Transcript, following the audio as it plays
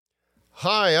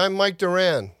Hi, I'm Mike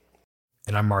Duran.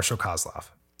 And I'm Marshall Kozlov.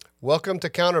 Welcome to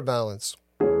Counterbalance.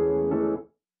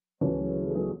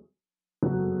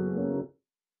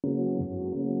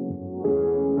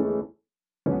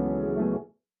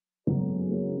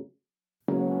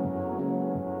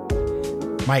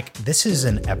 Mike, this is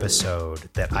an episode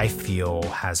that I feel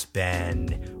has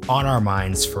been on our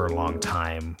minds for a long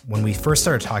time. When we first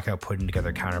started talking about putting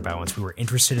together Counterbalance, we were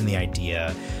interested in the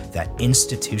idea that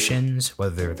institutions,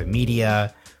 whether they're the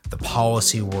media, the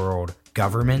policy world,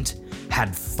 government,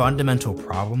 had fundamental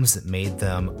problems that made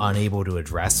them unable to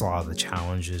address a lot of the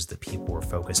challenges that people were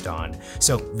focused on.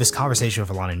 So this conversation with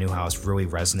Alana Newhouse really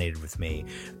resonated with me,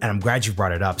 and I'm glad you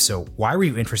brought it up. So why were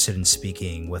you interested in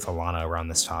speaking with Alana around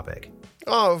this topic?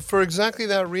 Oh, for exactly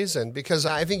that reason, because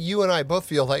I think you and I both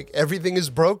feel like everything is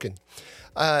broken.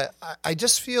 I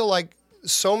just feel like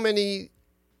so many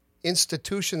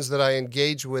institutions that I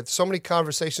engage with, so many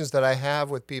conversations that I have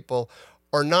with people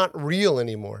are not real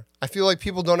anymore. I feel like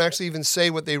people don't actually even say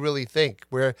what they really think.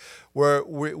 We're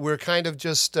kind of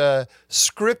just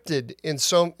scripted in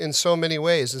so many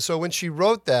ways. And so when she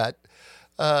wrote that,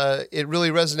 it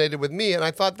really resonated with me, and I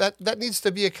thought that needs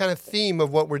to be a kind of theme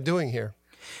of what we're doing here.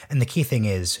 And the key thing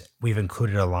is we've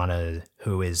included Alana,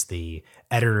 who is the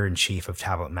editor-in-chief of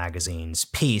Tablet Magazine's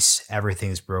piece,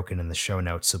 Everything's Broken, in the show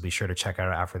notes, so be sure to check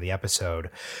out after the episode.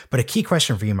 But a key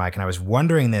question for you, Mike, and I was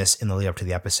wondering this in the lead up to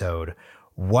the episode,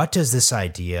 what does this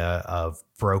idea of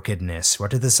brokenness,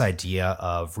 what does this idea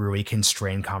of really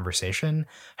constrained conversation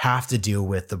have to do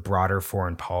with the broader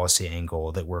foreign policy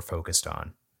angle that we're focused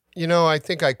on? You know, I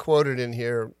think I quoted in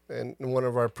here in one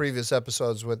of our previous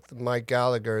episodes with Mike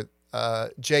Gallagher,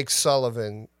 Jake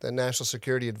Sullivan, the National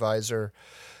Security Advisor,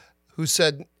 who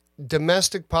said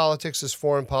domestic politics is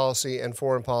foreign policy and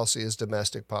foreign policy is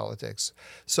domestic politics.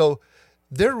 So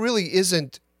there really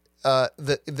isn't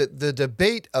the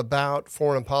debate about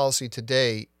foreign policy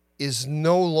today is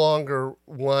no longer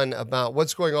one about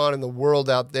what's going on in the world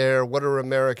out there, what are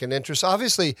American interests.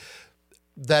 Obviously,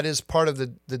 that is part of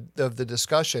the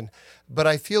discussion, but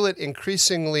I feel it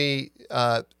increasingly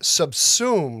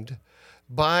subsumed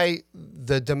by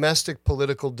the domestic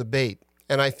political debate.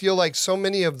 And I feel like so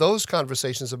many of those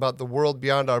conversations about the world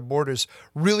beyond our borders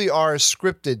really are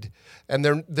scripted, and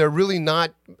they're really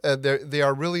not. They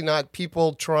are really not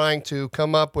people trying to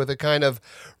come up with a kind of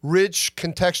rich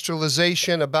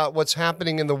contextualization about what's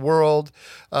happening in the world.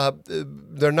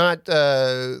 They're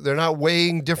not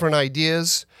weighing different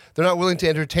ideas. They're not willing to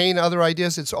entertain other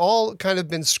ideas. It's all kind of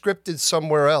been scripted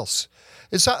somewhere else.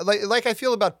 It's not like I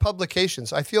feel about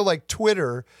publications. I feel like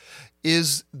Twitter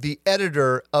is the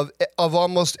editor of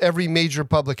almost every major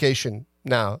publication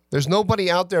now. There's nobody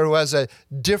out there who has a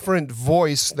different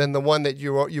voice than the one that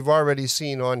you've already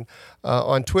seen on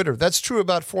Twitter. That's true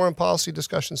about foreign policy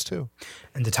discussions too.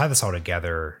 And to tie this all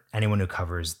together, anyone who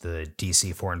covers the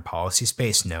DC foreign policy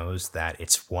space knows that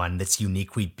it's one that's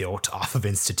uniquely built off of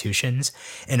institutions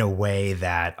in a way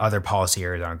that other policy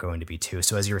areas aren't going to be too.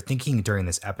 So as you're thinking during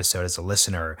this episode as a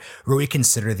listener, really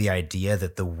consider the idea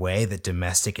that the way that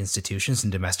domestic institutions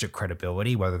and domestic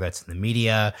credibility, whether that's in the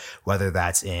media, whether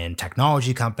that's in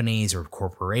technology companies or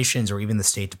corporations or even the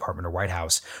State Department or White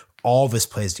House, all this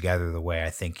plays together the way I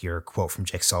think your quote from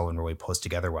Jake Sullivan really pulls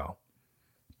together well.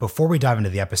 Before we dive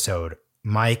into the episode,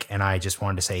 Mike and I just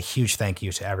wanted to say a huge thank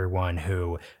you to everyone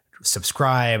who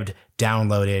subscribed,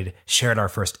 downloaded, shared our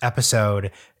first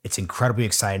episode. It's incredibly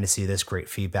exciting to see this great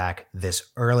feedback this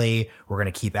early. We're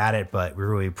going to keep at it, but we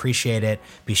really appreciate it.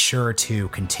 Be sure to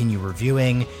continue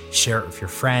reviewing, share it with your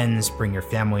friends, bring your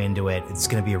family into it. It's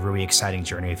going to be a really exciting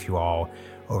journey with you all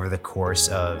over the course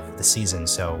of the season,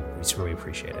 so we just really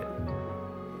appreciate it.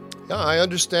 Yeah, I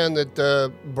understand that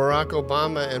Barack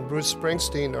Obama and Bruce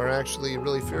Springsteen are actually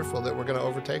really fearful that we're going to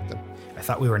overtake them. I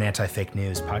thought we were an anti-fake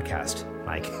news podcast,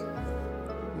 Mike.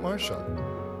 Marshall,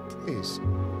 please.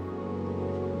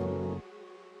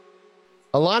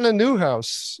 Alana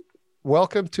Newhouse,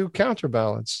 welcome to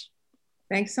Counterbalance.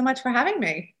 Thanks so much for having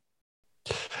me.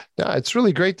 Yeah, it's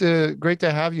really great to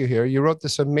have you here. You wrote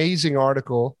this amazing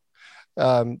article,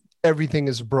 Everything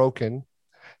is Broken.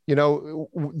 You know,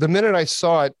 the minute I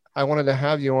saw it, I wanted to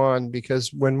have you on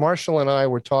because when Marshall and I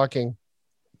were talking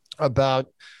about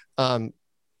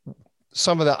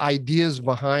some of the ideas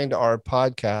behind our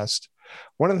podcast,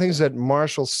 one of the things that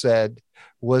Marshall said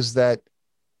was that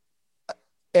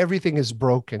everything is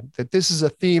broken, that this is a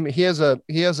theme. He has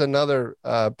another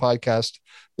podcast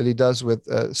that he does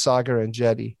with Sagar and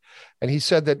Jetty. And he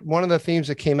said that one of the themes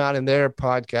that came out in their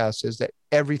podcast is that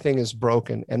everything is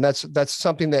broken. And that's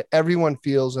something that everyone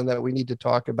feels and that we need to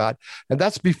talk about. And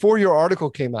that's before your article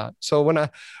came out. So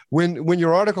when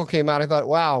your article came out, I thought,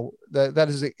 wow, that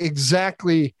is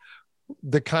exactly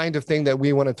the kind of thing that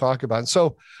we want to talk about.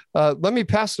 So let me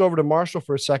pass it over to Marshall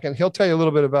for a second. He'll tell you a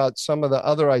little bit about some of the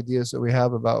other ideas that we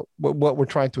have about what we're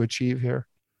trying to achieve here.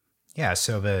 Yeah,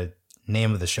 so the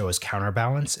name of the show is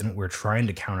Counterbalance, and we're trying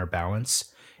to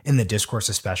counterbalance in the discourse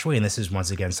especially, and this is once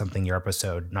again something your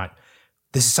episode,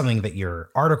 this is something that your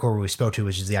article really spoke to,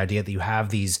 which is the idea that you have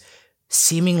these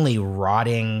seemingly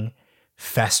rotting,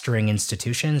 festering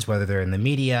institutions, whether they're in the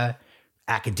media,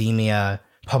 academia,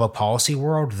 public policy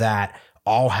world, that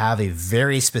all have a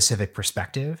very specific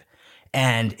perspective.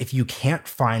 And if you can't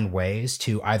find ways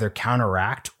to either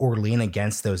counteract or lean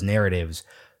against those narratives,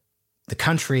 the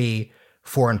country,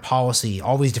 foreign policy,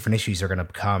 all these different issues are going to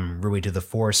come really to the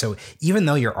fore. So even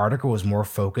though your article was more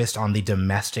focused on the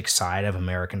domestic side of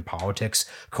American politics,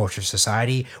 culture,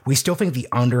 society, we still think the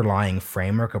underlying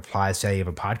framework applies to any of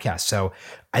a podcast. So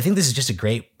I think this is just a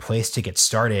great place to get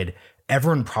started.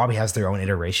 Everyone probably has their own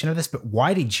iteration of this, but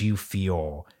why did you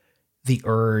feel the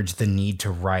urge, the need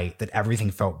to write that everything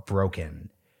felt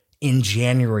broken in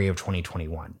January of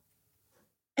 2021?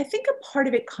 I think a part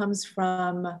of it comes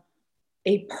from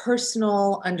a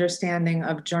personal understanding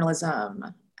of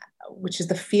journalism, which is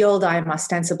the field I'm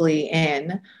ostensibly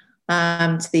in,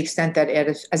 to the extent that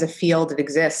as a field it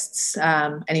exists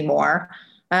anymore.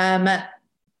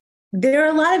 There are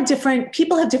a lot of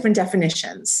people have different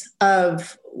definitions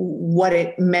of what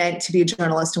it meant to be a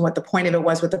journalist and what the point of it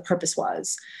was, what the purpose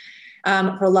was.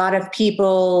 For a lot of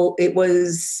people, it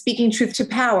was speaking truth to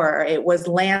power. It was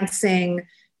lancing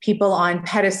people on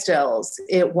pedestals.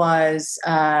 It was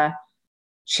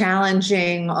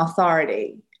challenging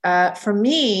authority. For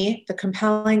me, the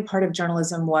compelling part of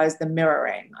journalism was the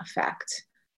mirroring effect.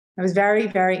 I was very,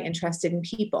 very interested in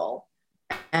people,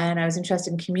 and I was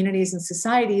interested in communities and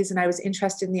societies, and I was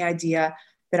interested in the idea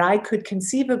that I could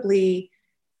conceivably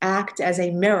act as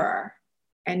a mirror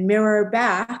and mirror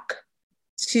back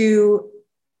to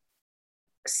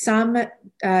some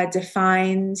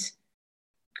defined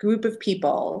group of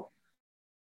people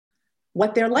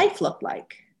what their life looked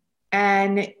like.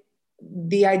 And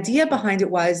the idea behind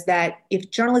it was that if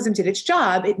journalism did its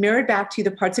job, it mirrored back to you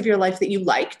the parts of your life that you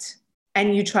liked,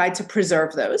 and you tried to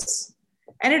preserve those.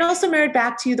 And it also mirrored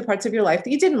back to you the parts of your life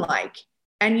that you didn't like,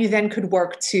 and you then could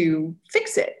work to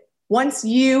fix it. Once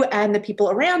you and the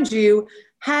people around you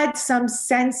had some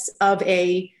sense of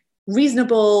a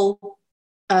reasonable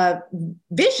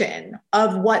vision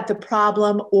of what the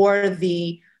problem or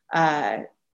the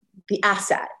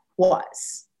asset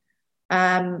was.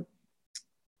 For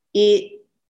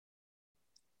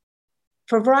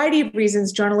a variety of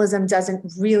reasons, journalism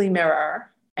doesn't really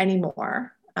mirror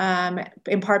anymore,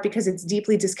 in part because it's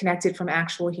deeply disconnected from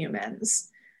actual humans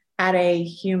at a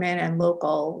human and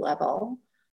local level.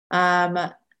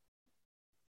 But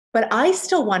I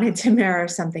still wanted to mirror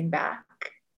something back.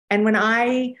 And when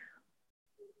I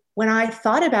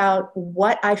thought about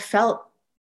what I felt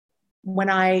when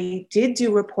I did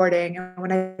do reporting, and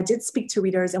when I did speak to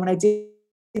readers, and when I did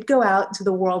go out into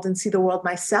the world and see the world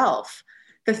myself,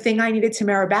 the thing I needed to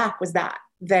mirror back was that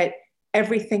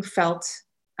everything felt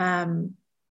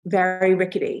very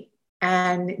rickety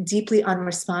and deeply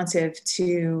unresponsive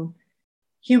to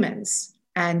humans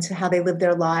and to how they live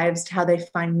their lives, to how they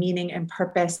find meaning and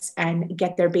purpose and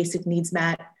get their basic needs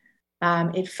met.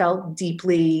 It felt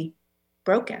deeply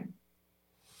broken.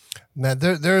 Now,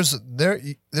 there's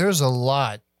a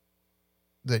lot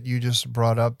that you just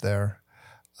brought up there.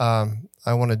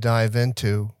 I want to dive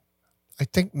into. I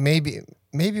think maybe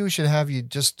we should have you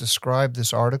just describe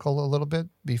this article a little bit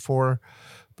before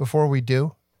we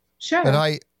do. Sure.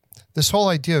 But this whole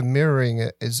idea of mirroring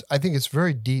it is, I think it's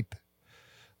very deep.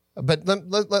 But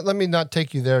let me not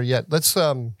take you there yet. Let's.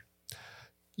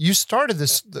 You started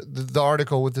the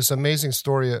article with this amazing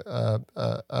story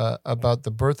about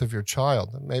the birth of your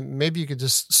child. Maybe you could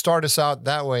just start us out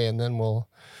that way, and then we'll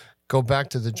go back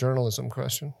to the journalism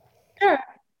question. Sure.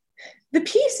 The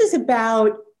piece is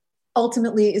about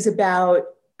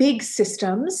big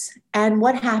systems and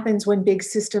what happens when big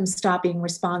systems stop being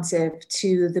responsive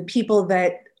to the people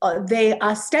that they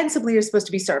ostensibly are supposed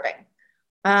to be serving.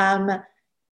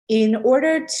 In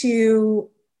order to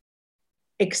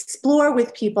explore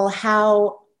with people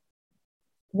how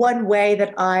one way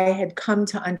that I had come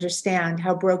to understand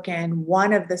how broken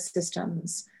one of the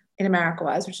systems in America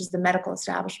was, which is the medical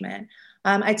establishment,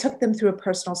 I took them through a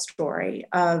personal story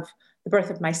of the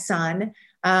birth of my son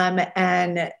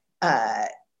and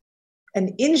an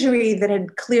injury that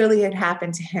had clearly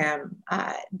happened to him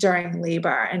during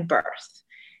labor and birth.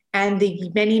 and the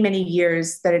many, many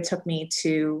years that it took me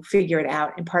to figure it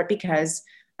out, in part because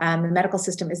the medical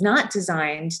system is not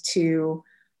designed to,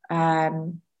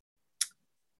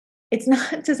 it's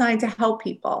not designed to help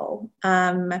people.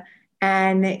 And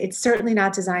it's certainly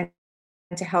not designed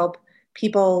to help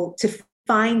people, to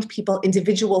find people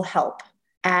individual help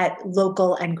at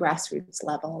local and grassroots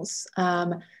levels.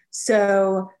 And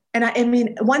I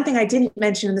mean, one thing I didn't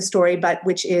mention in the story, but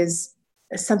which is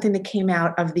something that came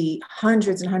out of the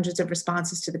hundreds and hundreds of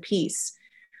responses to the piece.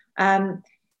 My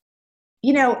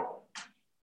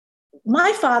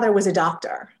father was a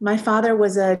doctor. My father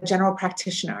was a general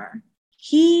practitioner.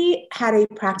 He had a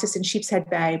practice in Sheepshead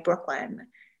Bay, Brooklyn,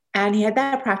 and he had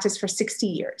that practice for 60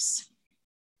 years.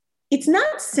 It's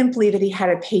not simply that he had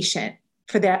a patient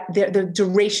for the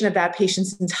duration of that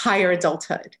patient's entire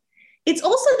adulthood. It's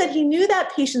also that he knew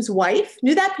that patient's wife,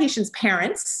 knew that patient's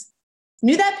parents,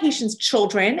 knew that patient's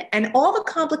children, and all the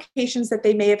complications that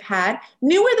they may have had,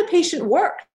 knew where the patient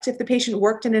worked. If the patient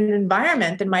worked in an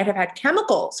environment that might have had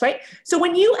chemicals, right? So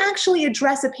when you actually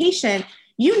address a patient,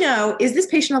 you know, is this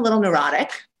patient a little neurotic?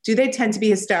 Do they tend to be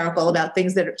hysterical about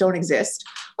things that don't exist?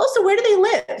 Also, where do they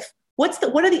live? What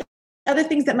are the other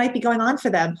things that might be going on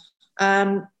for them?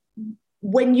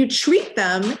 When you treat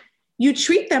them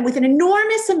with an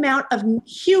enormous amount of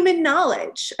human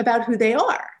knowledge about who they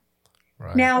are.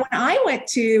 Right. Now, when I went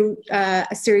to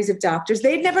a series of doctors,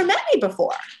 they'd never met me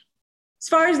before. As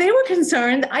far as they were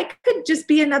concerned, I could just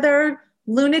be another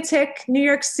lunatic New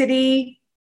York City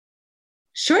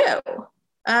shrew,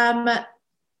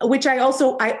 which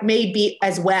I may be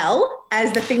as well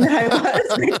as the thing that I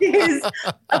was, which is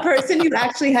a person who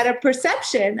actually had a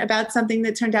perception about something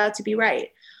that turned out to be right.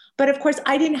 But of course,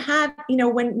 I didn't have,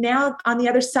 when now on the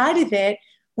other side of it,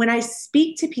 when I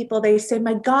speak to people, they say,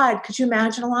 my God, could you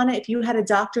imagine, Ilana, if you had a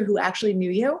doctor who actually knew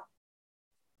you?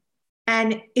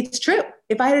 And it's true.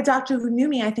 If I had a doctor who knew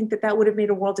me, I think that would have made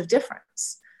a world of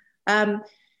difference.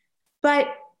 But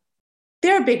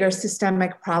there are bigger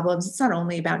systemic problems. It's not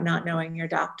only about not knowing your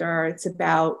doctor. It's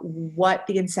about what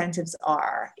the incentives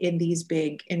are in these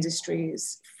big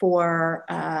industries for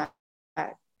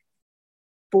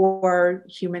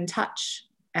human touch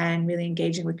and really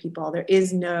engaging with people. There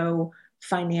is no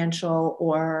financial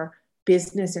or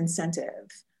business incentive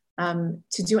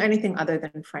to do anything other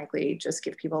than, frankly, just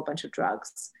give people a bunch of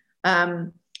drugs.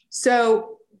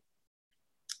 So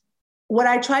what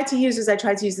I tried to use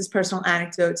this personal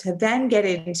anecdote to then get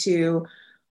into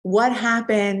what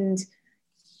happened.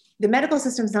 The medical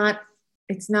system's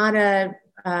it's not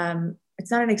an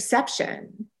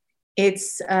exception.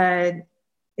 It's an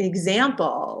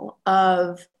example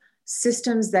of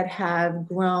systems that have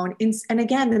grown. And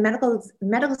again, the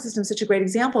medical system is such a great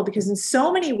example because in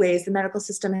so many ways, the medical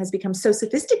system has become so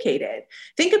sophisticated.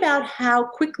 Think about how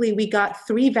quickly we got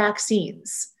 3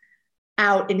 vaccines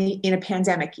out in a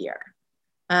pandemic year.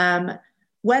 And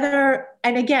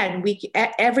again,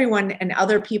 everyone and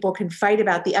other people can fight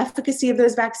about the efficacy of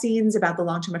those vaccines, about the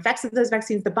long-term effects of those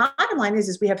vaccines. The bottom line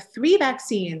is we have 3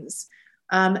 vaccines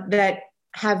that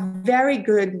have very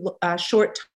good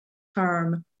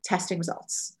short-term testing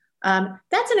results.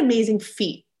 That's an amazing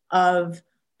feat of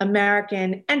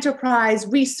American enterprise,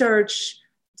 research,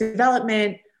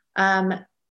 development.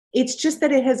 It's just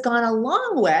that it has gone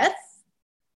along with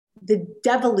the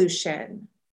devolution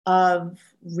of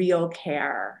real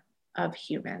care of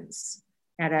humans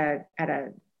at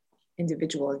a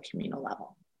individual and communal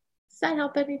level. Does that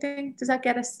help anything? Does that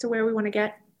get us to where we want to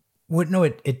get? Well, no,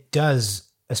 it does.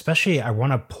 Especially, I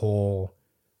want to pull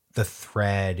the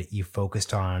thread you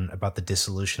focused on about the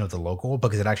dissolution of the local,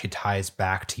 because it actually ties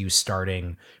back to you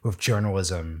starting with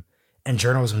journalism and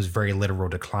journalism's very literal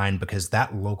decline, because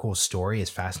that local story is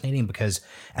fascinating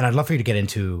and I'd love for you to get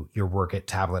into your work at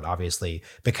Tablet, obviously,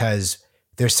 because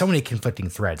there's so many conflicting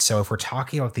threads. So if we're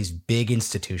talking about these big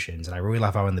institutions, and I really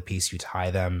love how in the piece you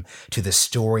tie them to the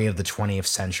story of the 20th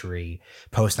century,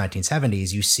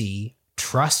 post-1970s, you see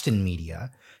trust in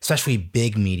media, especially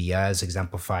big media, as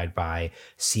exemplified by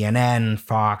CNN,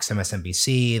 Fox,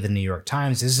 MSNBC, the New York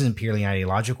Times. This isn't purely an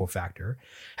ideological factor,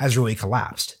 has really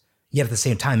collapsed. Yet at the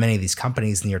same time, many of these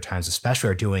companies, the New York Times especially,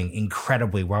 are doing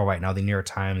incredibly well right now. The New York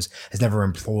Times has never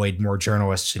employed more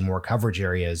journalists in more coverage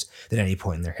areas than any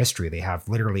point in their history. They have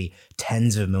literally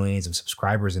tens of millions of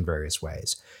subscribers in various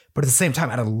ways. But at the same time,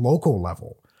 at a local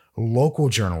level, local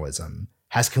journalism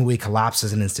has completely collapsed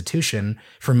as an institution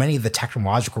for many of the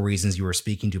technological reasons you were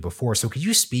speaking to before. So could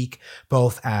you speak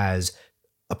both as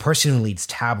a person who leads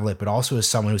Tablet, but also as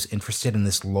someone who's interested in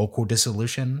this local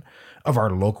dissolution of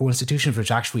our local institutions, which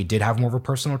actually did have more of a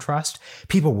personal trust.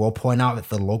 People will point out that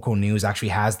the local news actually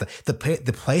has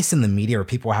the place in the media where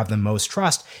people have the most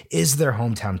trust is their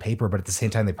hometown paper, but at the same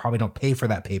time, they probably don't pay for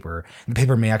that paper. And the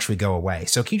paper may actually go away.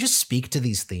 So can you just speak to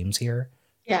these themes here?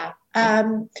 Yeah.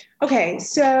 Okay.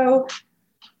 So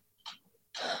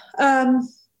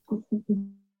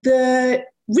the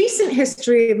recent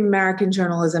history of American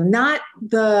journalism, not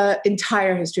the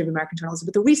entire history of American journalism,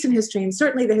 but the recent history, and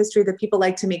certainly the history that people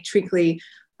like to make treacly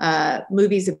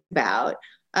movies about,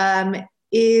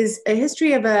 is a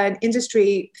history of an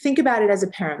industry. Think about it as a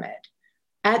pyramid.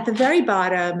 At the very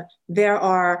bottom, there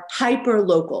are hyper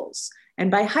locals.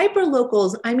 And by hyper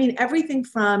locals, I mean everything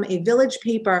from a village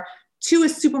paper to a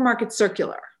supermarket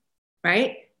circular,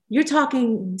 right? You're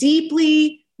talking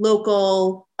deeply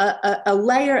local, a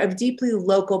layer of deeply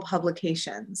local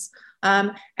publications.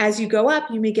 As you go up,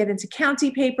 you may get into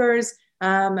county papers,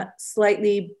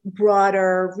 slightly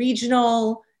broader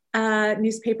regional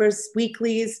newspapers,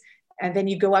 weeklies, and then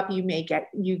you go up, you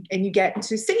get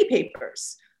into city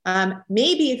papers.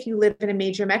 Maybe if you live in a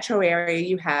major metro area,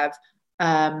 you have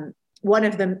one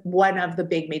of the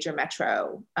big major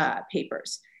metro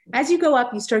papers. As you go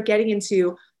up, you start getting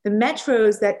into the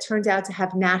metros that turned out to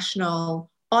have national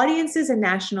audiences and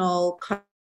national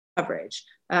coverage,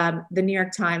 the New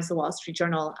York Times, the Wall Street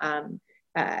Journal,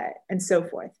 and so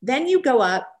forth. Then you go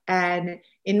up, and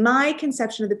in my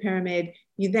conception of the pyramid,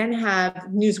 you then have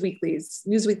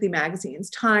newsweekly magazines,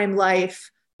 Time,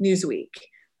 Life, Newsweek.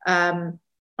 On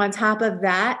top of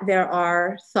that, there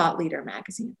are thought leader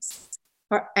magazines.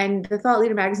 And the thought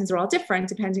leader magazines are all different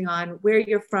depending on where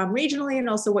you're from regionally and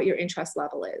also what your interest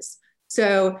level is.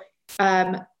 So,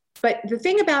 but the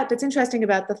thing that's interesting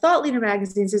about the thought leader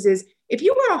magazines is if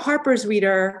you were a Harper's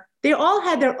reader, they all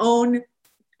had their own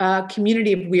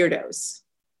community of weirdos.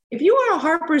 If you were a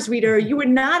Harper's reader, you were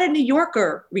not a New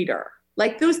Yorker reader.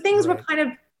 Like those things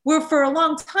were for a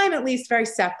long time, at least, very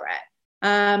separate.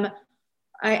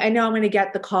 I know I'm going to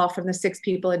get the call from the 6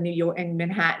 people in New York and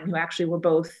Manhattan who actually were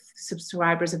both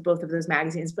subscribers of both of those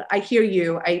magazines. But I hear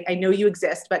you. I know you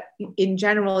exist, but in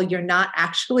general, you're not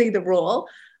actually the rule.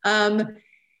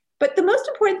 But the most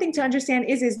important thing to understand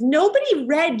is nobody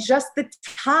read just the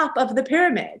top of the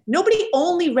pyramid. Nobody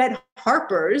only read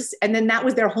Harper's, and then that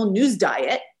was their whole news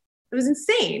diet. It was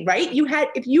insane, right?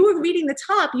 If you were reading the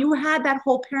top, you had that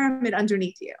whole pyramid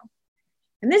underneath you.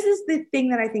 And this is the thing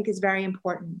that I think is very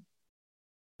important.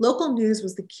 Local news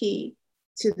was the key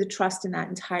to the trust in that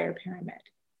entire pyramid.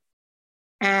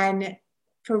 And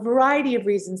for a variety of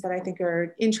reasons that I think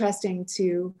are interesting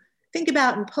to think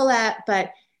about and pull at,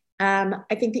 but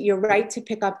I think that you're right to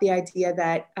pick up the idea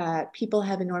that people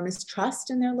have enormous trust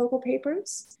in their local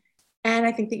papers. And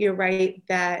I think that you're right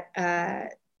that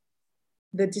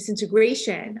the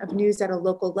disintegration of news at a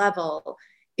local level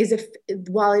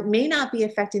while it may not be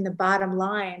affecting the bottom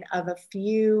line of a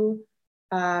few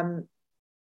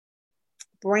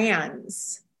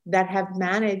brands that have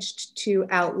managed to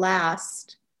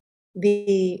outlast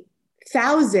the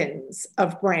thousands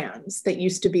of brands that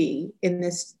used to be in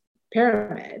this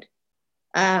pyramid,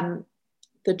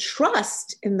 the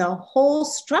trust in the whole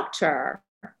structure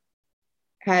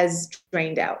has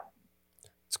drained out.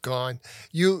 It's gone.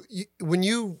 You when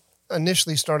you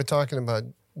initially started talking about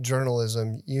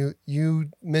journalism, you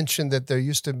mentioned that there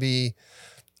used to be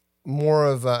more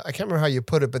of I can't remember how you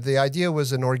put it, but the idea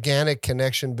was an organic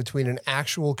connection between an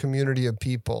actual community of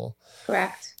people.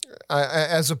 Correct.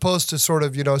 As opposed to sort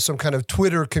of, some kind of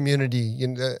Twitter community,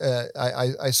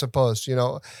 I suppose,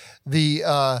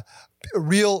 the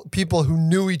real people who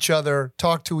knew each other,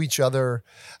 talked to each other,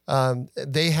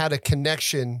 they had a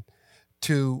connection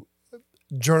to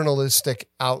journalistic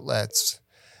outlets,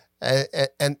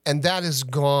 and that is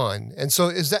gone. And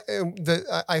so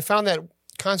I found that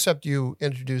concept you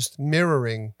introduced,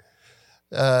 mirroring,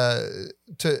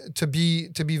 to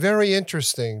be very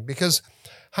interesting, because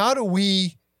how do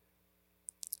we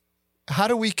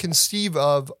conceive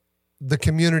of the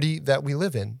community that we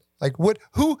live in? Like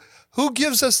who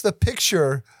gives us the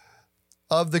picture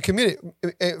of the community,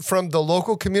 from the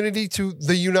local community to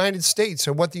the United States,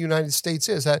 or what the United States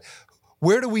is?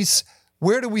 Where do we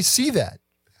see that?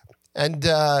 And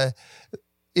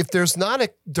if there's not a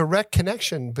direct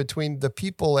connection between the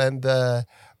people and the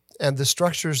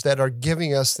structures that are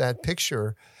giving us that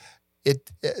picture,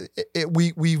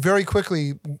 we very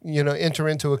quickly enter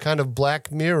into a kind of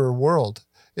Black Mirror world.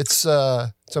 It's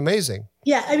amazing.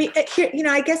 Yeah, I mean,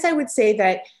 I guess I would say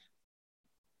that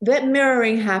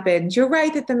mirroring happened. You're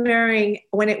right that the mirroring,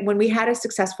 when we had a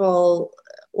successful,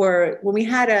 or when we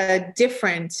had a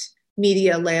different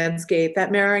media landscape,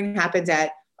 that mirroring happened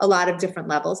at a lot of different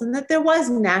levels, and that there was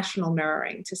national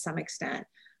mirroring to some extent.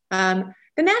 The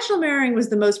national mirroring was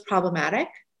the most problematic,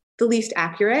 the least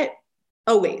accurate,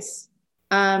 always.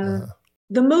 The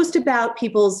most about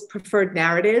people's preferred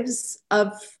narratives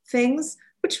of things,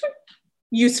 which were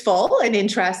useful and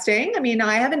interesting. I mean,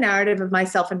 I have a narrative of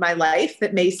myself and my life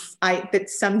that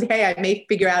someday I may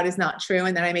figure out is not true,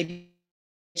 and then I may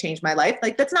change my life.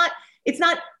 Like it's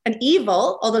not an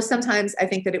evil, although sometimes I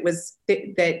think that it was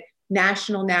that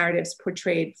national narratives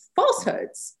portrayed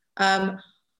falsehoods.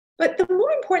 But the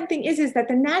more important thing is that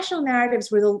the national narratives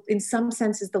were, in some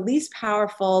senses, the least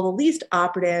powerful, the least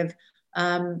operative,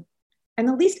 and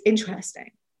the least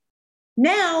interesting.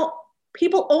 Now,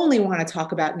 people only want to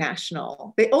talk about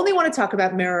national. They only want to talk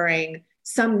about mirroring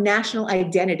some national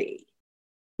identity,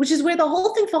 which is where the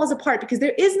whole thing falls apart, because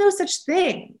there is no such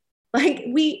thing. Like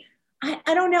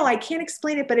I don't know, I can't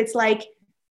explain it, but it's like,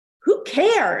 who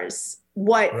cares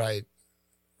what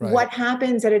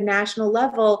happens at a national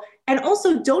level? And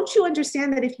also, don't you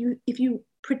understand that if you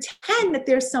pretend that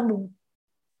there's some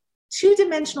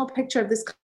two-dimensional picture of this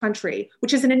country,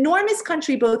 which is an enormous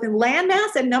country, both in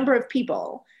landmass and number of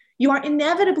people, you are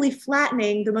inevitably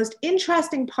flattening the most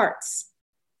interesting parts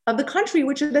of the country,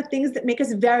 which are the things that make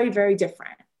us very, very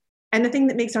different. And the thing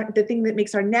that makes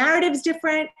our narratives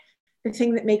different, the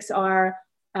thing that makes our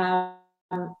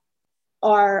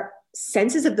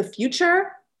senses of the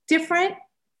future different.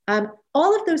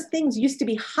 All of those things used to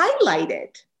be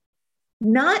highlighted,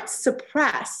 not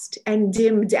suppressed and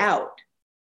dimmed out.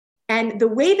 And the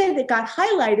way that it got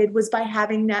highlighted was by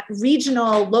having that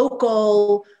regional,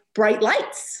 local, bright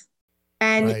lights.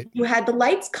 And you had the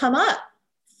lights come up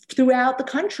throughout the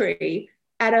country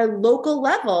at a local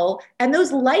level, and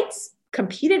those lights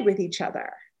competed with each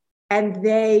other. And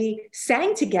they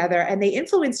sang together, and they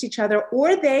influenced each other,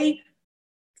 or they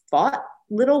fought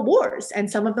little wars, and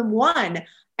some of them won.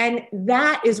 And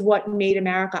that is what made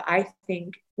America, I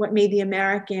think, what made the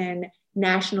American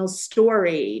national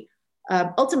story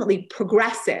ultimately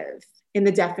progressive in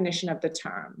the definition of the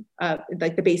term,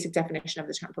 like the basic definition of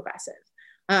the term progressive.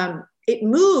 It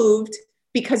moved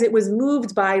because it was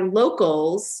moved by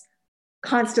locals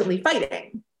constantly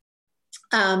fighting.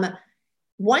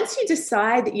 Once you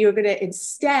decide that you're going to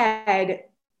instead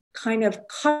kind of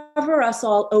cover us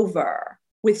all over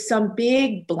with some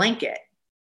big blanket,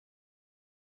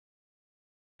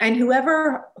 and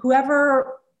whoever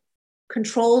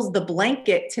controls the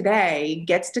blanket today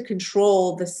gets to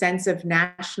control the sense of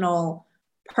national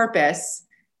purpose,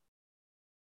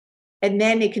 and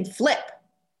then it can flip.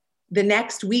 The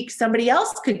next week, somebody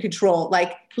else could control,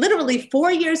 like literally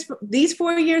 4 years, these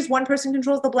 4 years, one person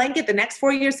controls the blanket. The next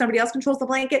 4 years, somebody else controls the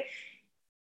blanket.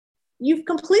 You've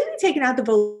completely taken out the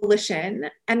volition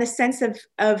and the sense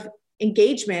of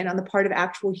engagement on the part of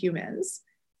actual humans.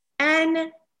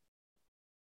 And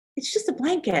it's just a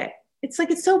blanket. It's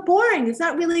like, it's so boring. It's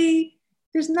not really,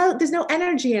 there's no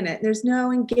energy in it. There's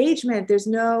no engagement. There's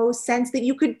no sense that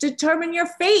you could determine your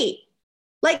fate.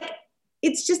 Like,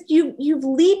 it's just, you've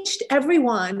leached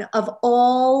everyone of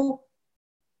all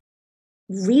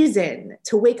reason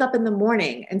to wake up in the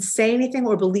morning and say anything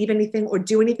or believe anything or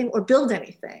do anything or build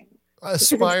anything.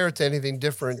 Aspire to anything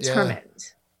different.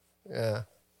 Determined. Yeah.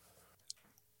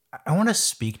 I want to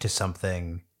speak to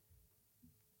something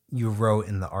you wrote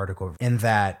in the article, in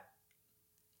that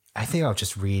I think I'll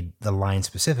just read the line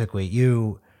specifically.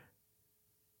 You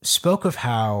spoke of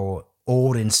how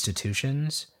old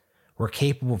institutions were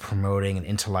capable of promoting an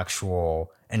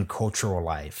intellectual and cultural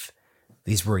life.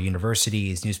 These were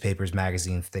universities, newspapers,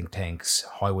 magazines, think tanks,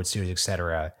 Hollywood studios,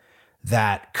 etc.,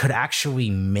 that could actually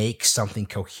make something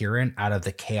coherent out of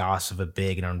the chaos of a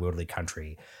big and unwieldy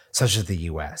country, such as the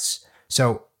US.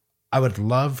 So I would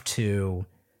love to,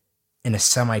 in a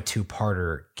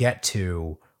semi-two-parter, get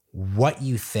to what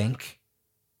you think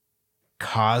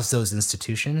caused those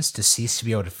institutions to cease to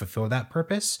be able to fulfill that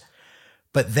purpose,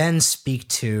 but then speak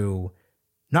to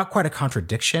not quite a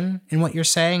contradiction in what you're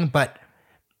saying, but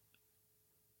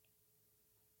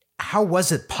how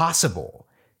was it possible,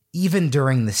 even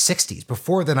during the 60s,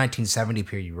 before the 1970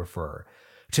 period you refer,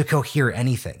 to cohere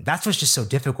anything? That's what's just so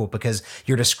difficult, because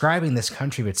you're describing this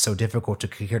country that's so difficult to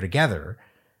cohere together,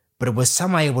 but it was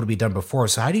somehow able to be done before.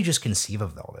 So how do you just conceive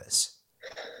of all this?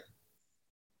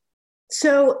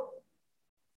 So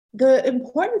the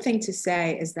important thing to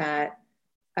say is that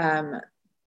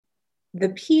the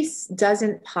piece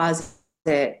doesn't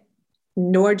posit,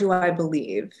 nor do I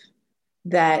believe,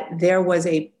 that there was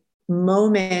a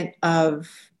moment of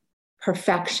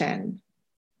perfection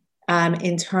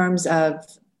in terms of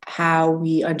how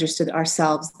we understood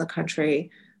ourselves, the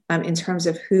country, in terms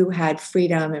of who had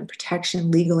freedom and protection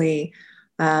legally.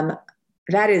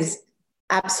 That is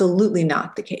absolutely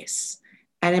not the case.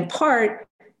 And in part,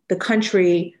 the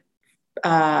country,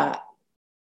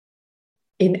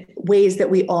 in ways that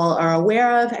we all are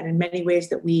aware of, and in many ways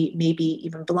that we may be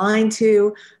even blind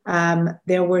to,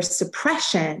 there were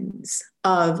suppressions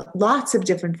of lots of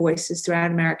different voices throughout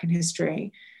American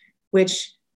history,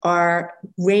 which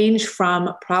range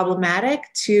from problematic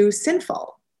to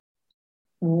sinful.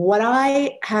 What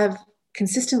I have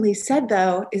consistently said,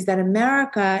 though, is that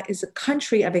America is a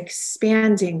country of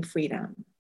expanding freedom.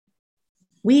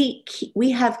 We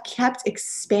have kept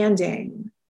expanding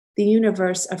the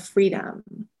universe of freedom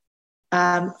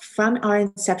from our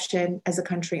inception as a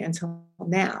country until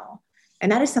now.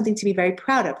 And that is something to be very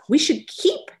proud of. We should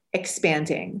keep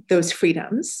expanding those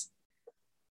freedoms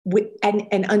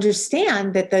and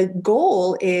understand that the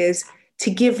goal is to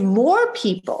give more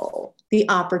people the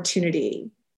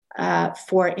opportunity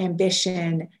for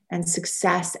ambition and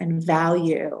success and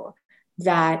value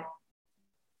that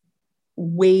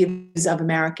waves of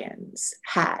Americans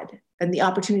had, and the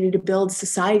opportunity to build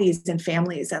societies and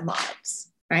families and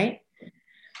lives, right?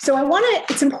 So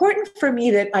it's important for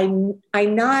me that I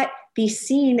not be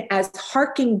seen as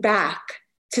harking back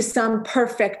to some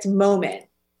perfect moment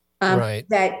right.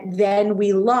 that then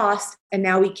we lost and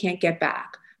now we can't get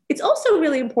back. It's also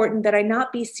really important that I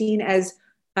not be seen as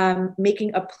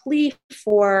making a plea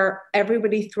for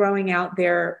everybody throwing out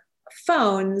their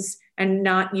phones and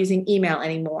not using email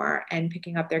anymore and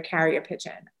picking up their carrier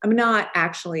pigeon. I'm not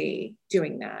actually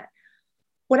doing that.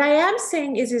 What I am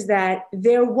saying is that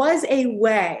there was a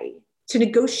way to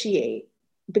negotiate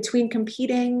between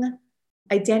competing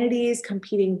identities,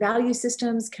 competing value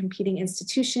systems, competing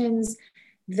institutions,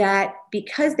 that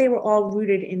because they were all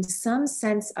rooted in some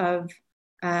sense of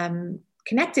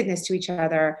connectedness to each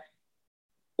other,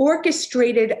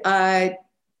 orchestrated a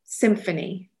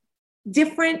symphony.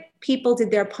 Different people did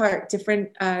their part,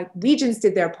 different regions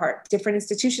did their part, different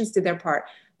institutions did their part,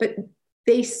 but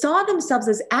they saw themselves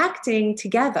as acting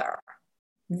together.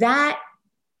 That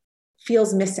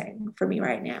feels missing for me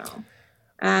right now.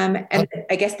 And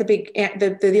I guess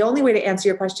the only way to answer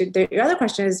your question, your other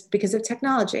question, is because of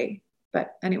technology.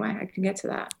 But anyway, I can get to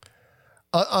that.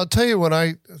 I'll tell you what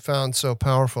I found so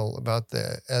powerful about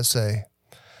the essay.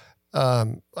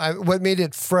 What made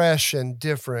it fresh and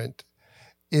different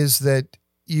is that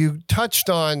you touched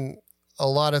on a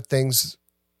lot of things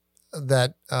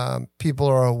that people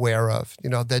are aware of. You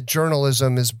know, that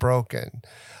journalism is broken.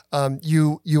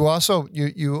 You also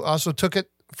took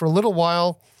it for a little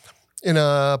while in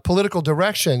a political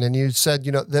direction, and you said,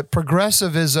 you know, that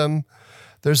progressivism,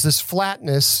 there's this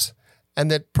flatness, and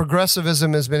that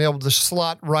progressivism has been able to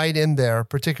slot right in there,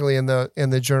 particularly in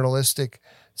the journalistic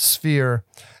sphere.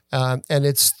 And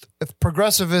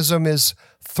progressivism is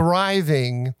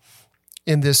thriving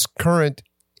in this current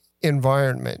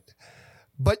environment.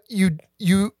 But you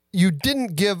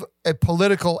didn't give a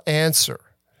political answer,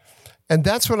 and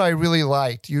that's what I really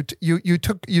liked. You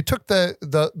took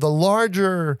the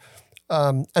larger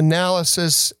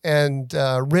analysis and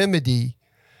remedy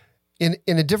in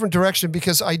a different direction,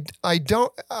 because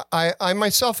I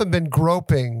myself have been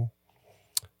groping.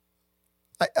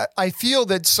 I feel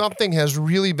that something has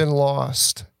really been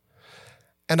lost.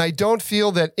 And I don't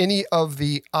feel that any of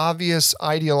the obvious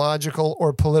ideological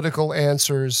or political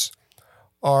answers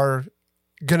are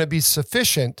going to be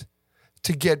sufficient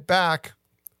to get back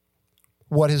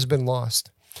what has been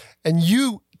lost. And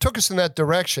you took us in that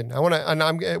direction.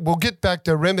 We'll get back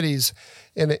to remedies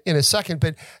in a second,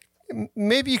 but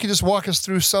maybe you could just walk us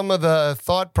through some of the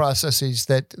thought processes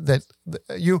that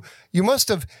you must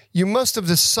have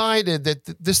decided that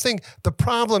the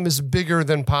problem is bigger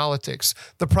than politics.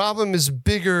 The problem is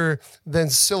bigger than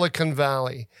Silicon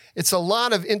Valley. It's a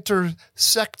lot of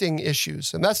intersecting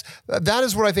issues, and that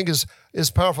is what I think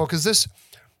is powerful, because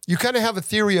you kind of have a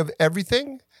theory of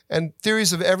everything, and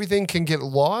theories of everything can get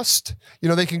lost. You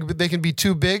know, they can be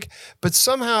too big, but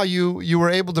somehow you were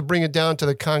able to bring it down to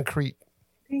the concrete.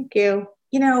 Thank you.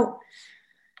 You know,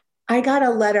 I got a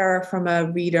letter from a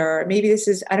reader. Maybe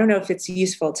I don't know if it's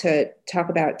useful to talk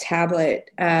about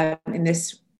Tablet in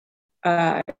this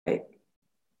at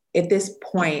this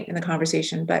point in the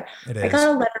conversation, but I got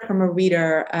a letter from a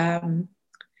reader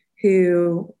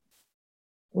who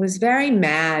was very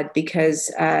mad because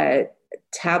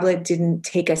Tablet didn't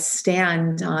take a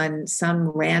stand on some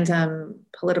random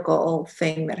political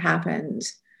thing that happened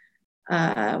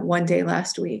one day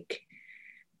last week.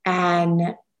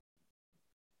 And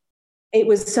it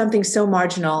was something so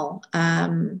marginal.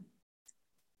 You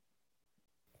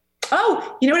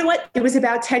know what? It was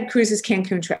about Ted Cruz's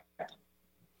Cancun trip.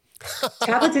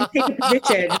 Tablet didn't take a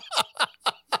position.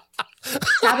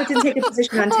 Tablet didn't take a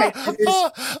position on Ted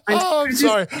Cruz's I'm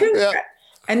sorry. Yeah.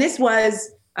 And this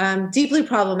was deeply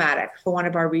problematic for one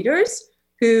of our readers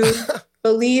who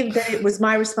believed that it was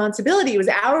my responsibility, it was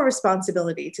our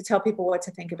responsibility to tell people what to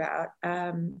think about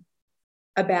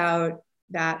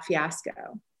that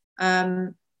fiasco.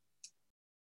 I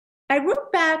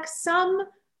wrote back some kind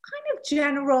of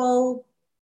general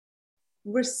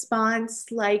response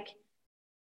like,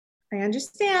 I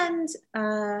understand,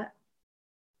 I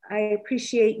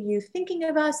appreciate you thinking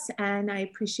of us, and I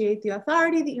appreciate the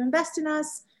authority that you invest in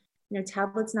us. You know,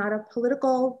 Tablet's not a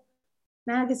political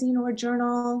magazine or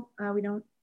journal.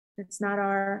 It's not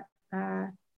our,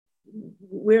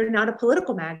 we're not a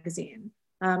political magazine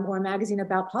or a magazine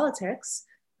about politics.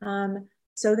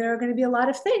 So there are going to be a lot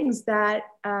of things that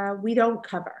we don't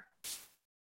cover.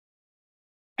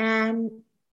 And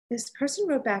this person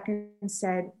wrote back and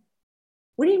said,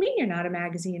 what do you mean you're not a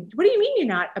magazine? What do you mean you're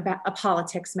not about a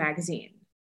politics magazine?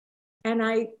 And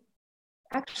I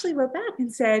actually wrote back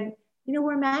and said, you know,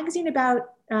 we're a magazine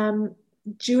about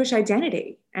Jewish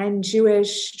identity and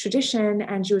Jewish tradition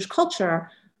and Jewish culture.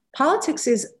 Politics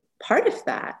is part of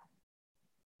that.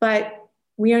 But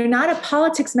we are not a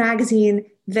politics magazine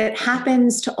that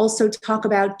happens to also talk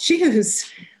about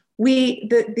Jews.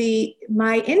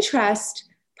 My interest,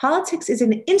 politics is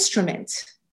an instrument.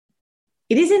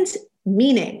 It isn't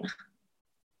meaning.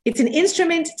 It's an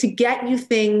instrument to get you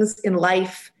things in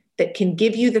life that can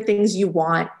give you the things you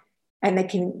want and that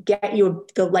can get you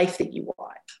the life that you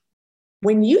want.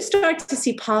 When you start to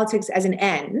see politics as an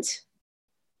end,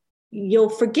 you'll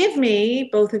forgive me,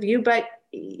 both of you, but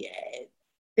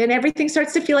then everything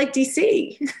starts to feel like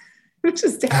DC, which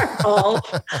is terrible.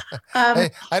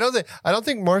 Hey, I don't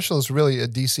think Marshall is really a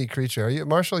DC creature. Are you,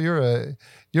 Marshall? You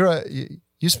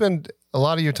spend a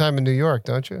lot of your time in New York,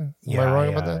 don't you? Am I wrong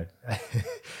about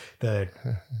that?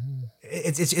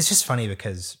 It's just funny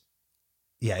because,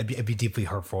 yeah, it'd be deeply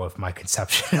hurtful if my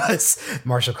conception was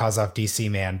Marshall Kozoff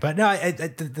DC man, but no,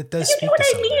 that does speak to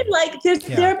something. You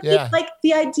know what I mean? Like like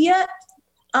the idea.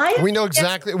 We know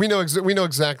exactly what you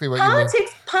mean.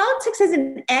 Politics as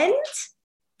an end.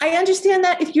 I understand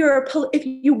that if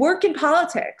you work in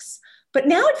politics, but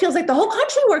now it feels like the whole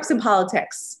country works in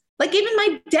politics. Like even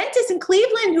my dentist in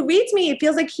Cleveland who reads me, it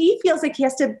feels like he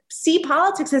has to see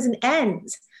politics as an end,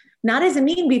 not as a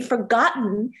mean. We've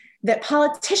forgotten that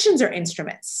politicians are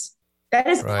instruments. That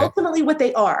is ultimately what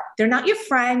they are. They're not your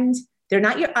friend. They're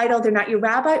not your idol. They're not your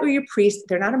rabbi or your priest.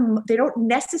 They don't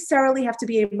necessarily have to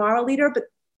be a moral leader, but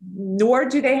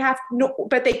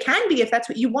they can be if that's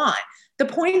what you want. The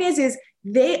point is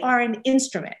they are an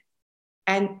instrument.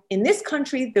 And in this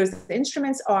country, those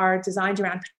instruments are designed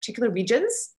around particular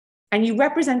regions, and you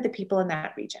represent the people in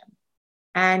that region.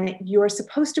 And you're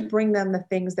supposed to bring them the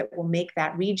things that will make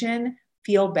that region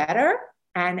feel better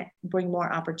and bring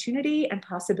more opportunity and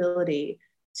possibility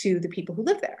to the people who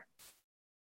live there.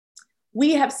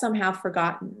 We have somehow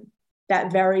forgotten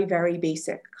that very, very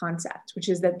basic concept, which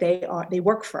is that they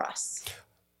work for us.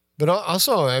 But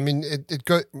also, I mean,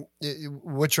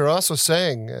 what you're also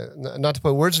saying, not to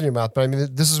put words in your mouth, but I mean,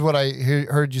 this is what I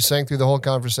heard you saying through the whole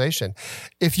conversation.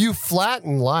 If you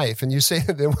flatten life and you say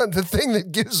that the thing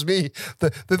that gives me, the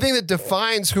thing that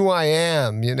defines who I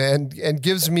am, you know, and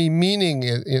gives me meaning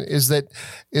is that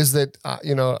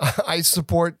you know, I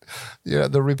support, you know,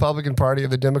 the Republican Party or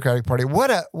the Democratic Party. What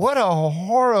a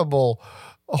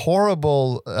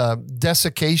horrible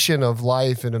desiccation of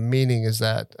life and a meaning is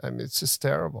that. I mean, it's just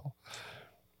terrible.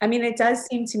 I mean, it does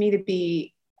seem to me to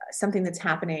be something that's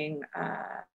happening.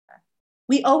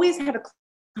 We always had a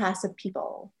class of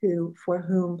people for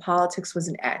whom politics was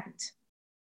an end.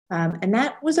 And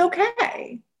that was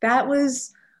okay. I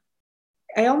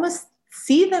almost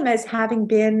see them as having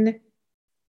been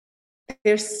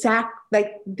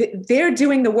they're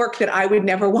doing the work that I would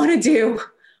never want to do.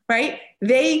 Right?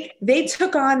 They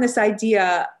took on this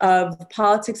idea of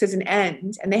politics as an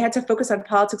end, and they had to focus on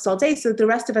politics all day, so the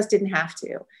rest of us didn't have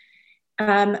to.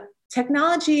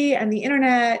 Technology and the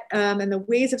internet and the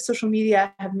ways of social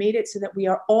media have made it so that we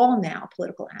are all now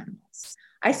political animals.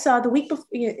 I saw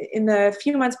in the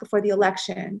few months before the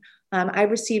election, I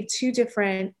received 2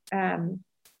 different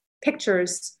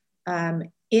pictures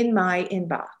in my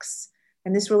inbox.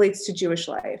 And this relates to Jewish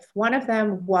life. One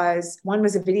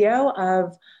was a video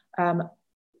of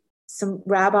some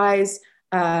rabbis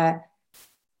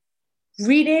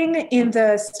reading in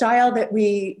the style that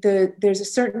there's a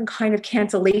certain kind of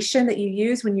cantillation that you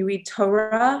use when you read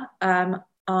Torah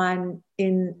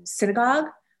in synagogue.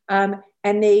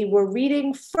 And they were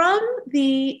reading from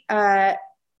the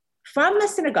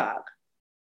synagogue.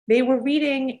 They were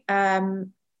reading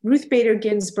Ruth Bader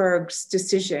Ginsburg's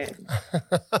decision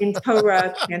in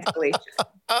Torah cancellation.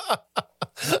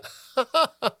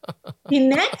 The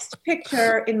next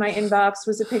picture in my inbox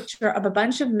was a picture of a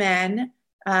bunch of men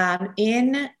out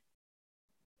in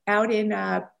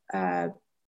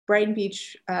Brighton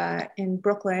Beach in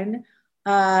Brooklyn,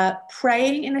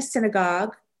 praying in a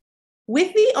synagogue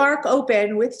with the ark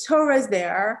open, with Torahs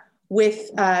there, with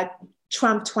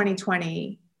Trump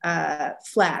 2020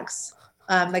 flags,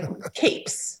 like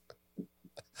capes.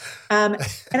 And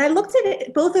I looked at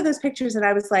it, both of those pictures, and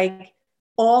I was like,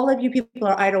 all of you people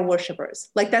are idol worshipers.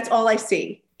 Like, that's all I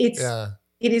see. It's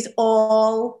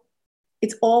all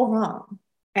wrong.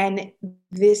 And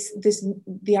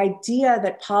the idea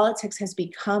that politics has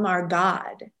become our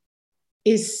God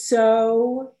is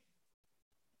so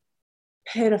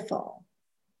pitiful.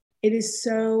 It is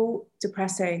so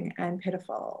depressing and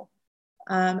pitiful.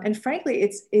 And frankly,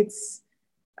 it's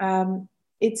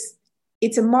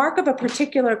a mark of a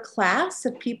particular class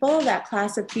of people. That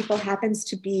class of people happens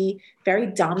to be very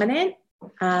dominant.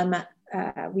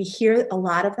 We hear a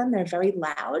lot of them. They're very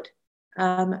loud.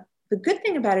 The good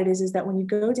thing about it is that when you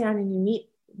go down and you meet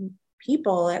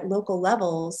people at local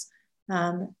levels,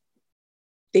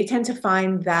 they tend to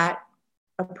find that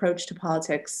approach to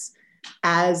politics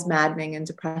as maddening and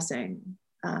depressing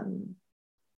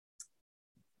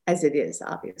as it is,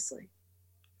 obviously.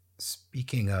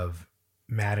 Speaking of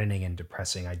maddening and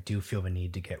depressing, I do feel the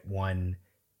need to get one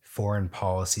foreign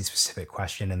policy specific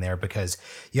question in there, because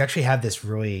you actually have this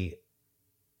really,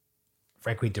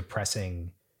 frankly,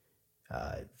 depressing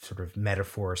sort of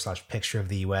metaphor / picture of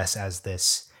the U.S. as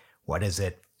this, what is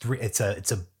it? It's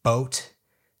a boat.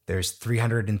 There's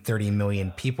 330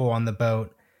 million people on the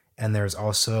boat, and there's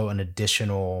also an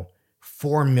additional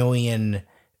 4 million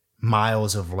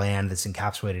miles of land that's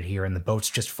encapsulated here, and the boat's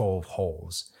just full of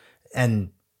holes.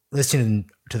 And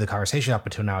listening to the conversation up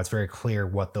until now, it's very clear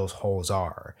what those holes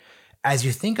are. As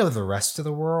you think of the rest of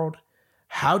the world,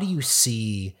 how do you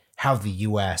see how the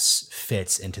U.S.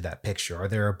 fits into that picture? Are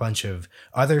there a bunch of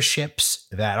other ships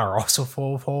that are also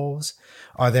full of holes?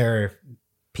 Are there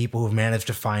people who've managed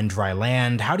to find dry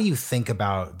land? How do you think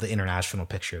about the international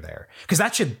picture there? Because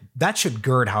that should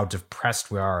gird how depressed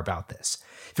we are about this.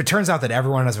 If it turns out that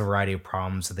everyone has a variety of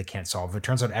problems that they can't solve, if it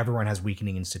turns out everyone has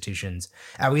weakening institutions,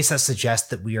 at least that suggests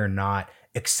that we are not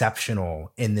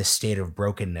exceptional in this state of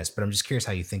brokenness. But I'm just curious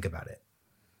how you think about it.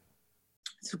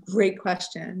 It's a great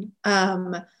question.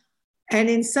 And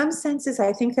in some senses,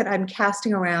 I think that I'm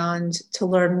casting around to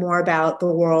learn more about the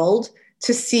world,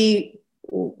 to see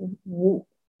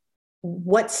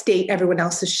what state everyone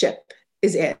else's ship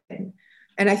is in.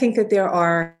 And I think that there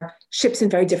are ships in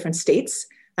very different states,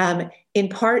 in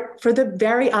part for the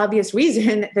very obvious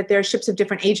reason that there are ships of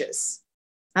different ages.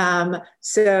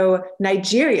 So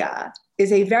Nigeria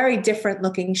is a very different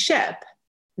looking ship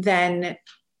than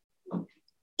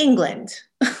England.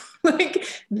 Like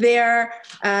they are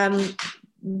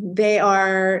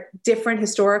different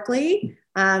historically,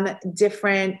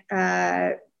 different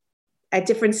at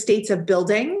different states of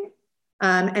building,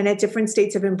 and at different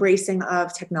states of embracing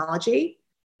of technology.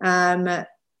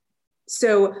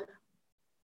 So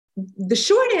the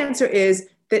short answer is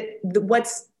that what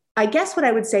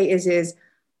I would say is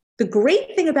the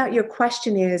great thing about your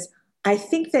question is I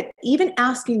think that even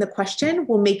asking the question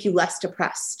will make you less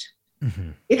depressed.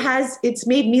 Mm-hmm. It's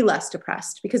made me less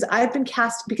depressed because I've been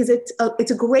because it's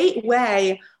a great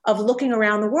way of looking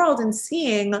around the world and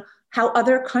seeing how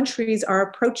other countries are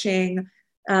approaching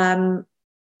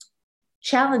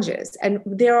challenges. And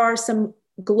there are some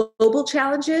global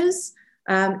challenges.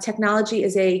 Technology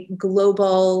is a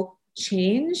global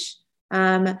change.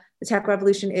 The tech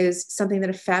revolution is something that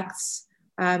affects,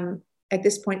 at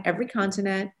this point, every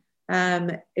continent.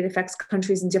 It affects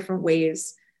countries in different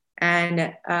ways.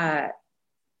 And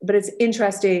but it's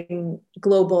interesting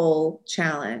global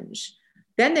challenge.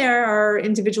 Then there are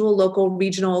individual, local,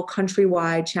 regional,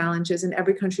 countrywide challenges, and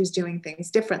every country is doing things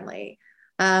differently.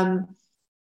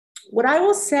 What I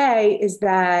will say is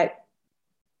that,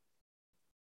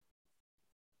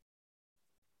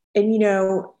 and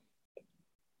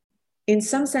in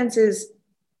some senses,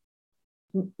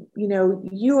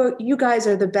 you guys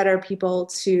are the better people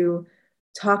to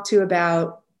talk to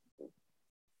about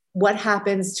what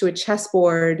happens to a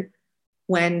chessboard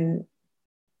when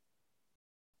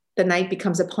the knight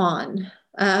becomes a pawn.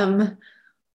 What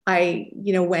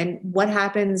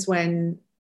happens when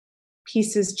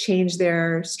pieces change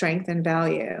their strength and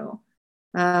value.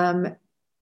 I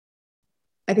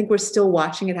think we're still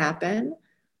watching it happen.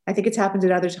 I think it's happened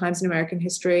at other times in American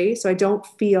history. So I don't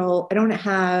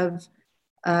have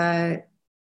a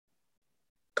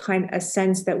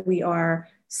sense that we are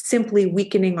simply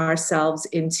weakening ourselves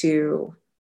into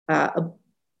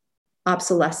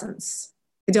obsolescence.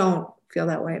 I don't feel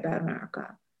that way about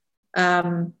America.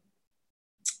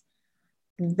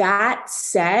 That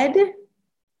said,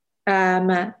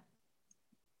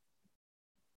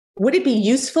 would it be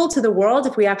useful to the world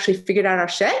if we actually figured out our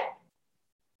shit?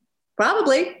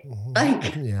 Probably.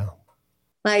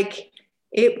 Like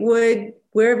it would.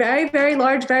 We're a very, very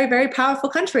large, very, very powerful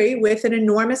country with an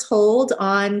enormous hold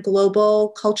on global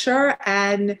culture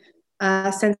and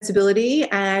sensibility.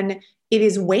 And it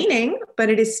is waning, but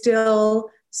it is still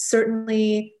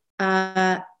certainly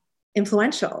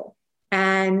influential.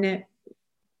 And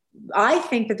I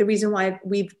think that the reason why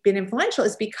we've been influential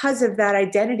is because of that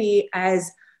identity as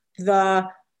the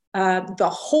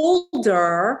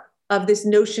holder of this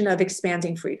notion of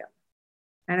expanding freedom.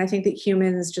 And I think that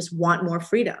humans just want more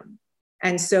freedom.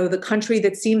 And so the country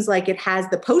that seems like it has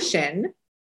the potion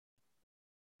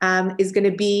is going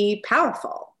to be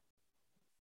powerful.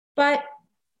 But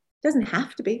it doesn't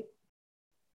have to be.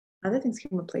 Other things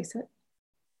can replace it.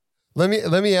 Let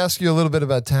me ask you a little bit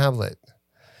about Tablet.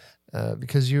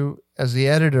 Because you, as the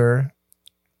editor,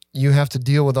 you have to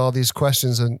deal with all these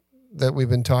questions that we've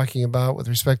been talking about with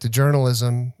respect to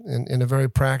journalism in a very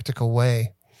practical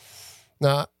way.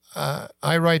 Now,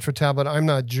 I write for Tablet. I'm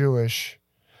not Jewish.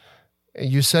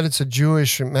 You said it's a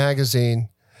Jewish magazine,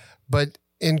 but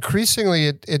increasingly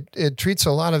it treats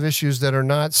a lot of issues that are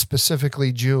not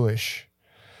specifically Jewish.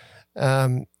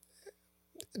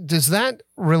 Does that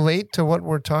relate to what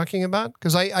we're talking about?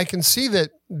 Because I can see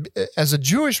that as a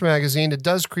Jewish magazine, it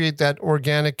does create that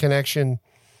organic connection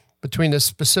between a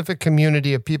specific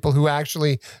community of people who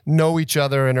actually know each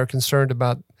other and are concerned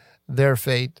about their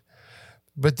fate.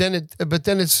 But then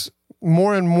it's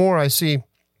more and more I see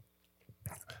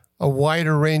a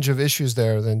wider range of issues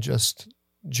there than just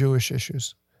Jewish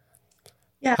issues.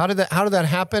 Yeah. How did that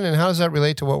happen, and how does that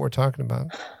relate to what we're talking about?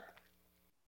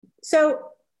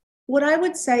 So what I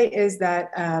would say is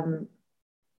that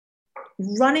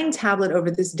running Tablet over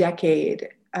this decade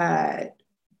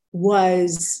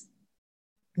was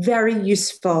very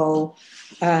useful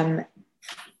and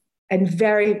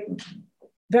very,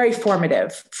 very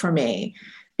formative for me,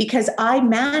 because I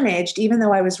managed, even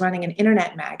though I was running an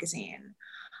internet magazine,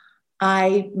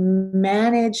 I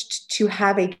managed to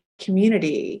have a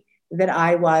community that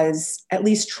I was at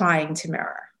least trying to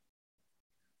mirror.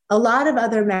 A lot of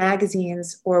other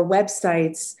magazines or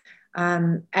websites,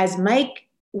 as Mike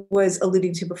was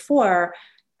alluding to before,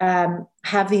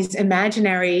 have these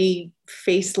imaginary,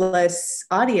 faceless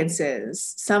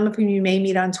audiences, some of whom you may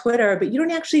meet on Twitter, but you don't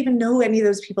actually even know who any of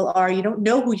those people are. You don't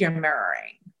know who you're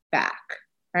mirroring back,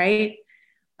 right?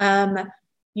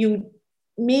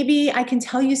 Maybe I can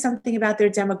tell you something about their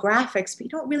demographics, but you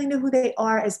don't really know who they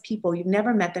are as people. You've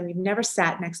never met them. You've never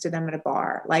sat next to them at a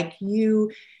bar. Like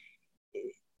your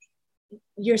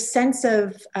sense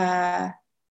of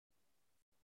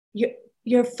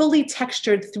your fully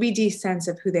textured 3D sense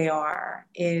of who they are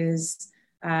is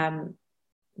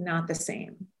not the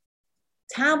same.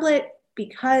 Tablet,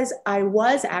 because I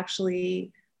was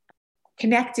actually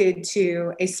connected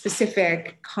to a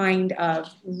specific kind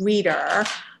of reader,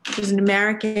 who's an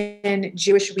American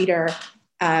Jewish reader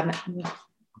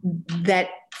that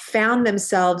found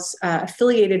themselves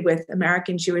affiliated with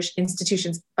American Jewish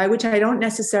institutions, by which I don't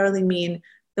necessarily mean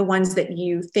the ones that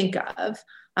you think of.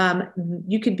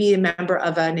 You could be a member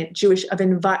of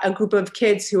a group of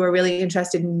kids who are really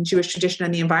interested in Jewish tradition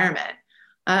and the environment.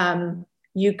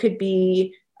 You could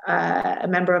be a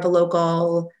member of a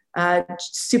local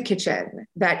soup kitchen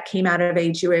that came out of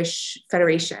a Jewish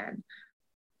federation.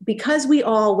 Because we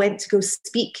all went to go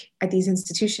speak at these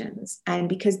institutions, and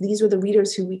because these were the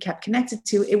readers who we kept connected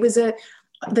to,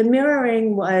 the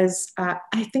mirroring was,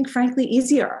 I think, frankly,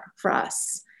 easier for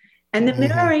us. And the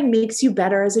mirroring makes you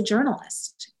better as a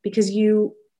journalist, because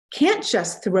you can't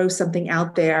just throw something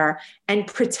out there and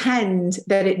pretend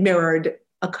that it mirrored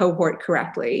a cohort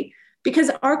correctly, because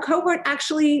our cohort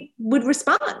actually would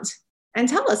respond and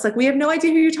tell us, like, we have no idea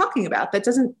who you're talking about. That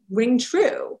doesn't ring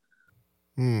true.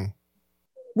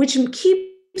 Which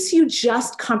keeps you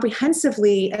just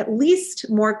comprehensively at least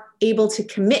more able to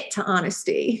commit to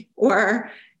honesty,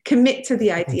 or commit to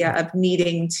the idea of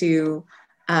needing to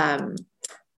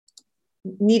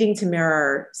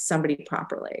mirror somebody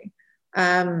properly.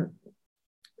 But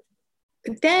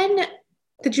then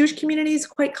the Jewish community is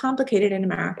quite complicated in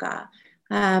America.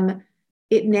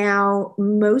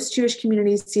 Most Jewish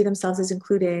communities see themselves as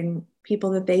including people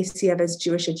that they see of as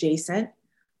Jewish adjacent.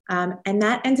 And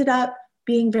that ended up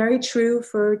being very true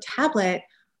for Tablet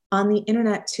on the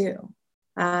internet too.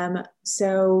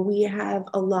 So we have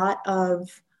a lot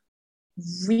of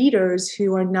readers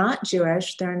who are not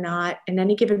Jewish. They're not, in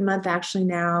any given month, actually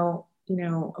now,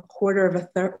 a quarter of a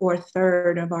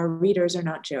third of our readers are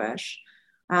not Jewish.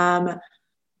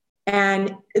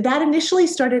 And that initially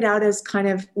started out as kind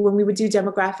of, when we would do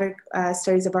demographic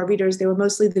studies of our readers, they were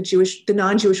mostly the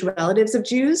non-Jewish relatives of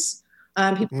Jews.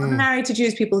 People who are married to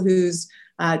Jews, people whose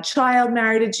child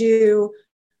married a Jew.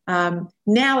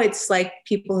 Now it's like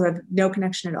people who have no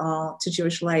connection at all to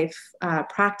Jewish life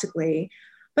practically,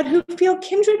 but who feel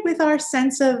kindred with our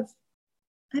sense of,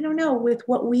 with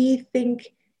what we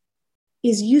think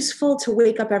is useful to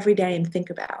wake up every day and think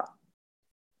about.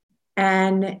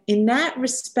 And in that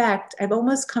respect, I've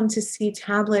almost come to see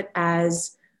Tablet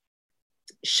as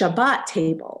Shabbat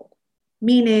table,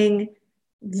 meaning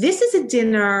this is a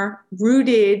dinner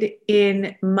rooted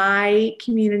in my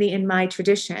community, in my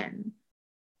tradition.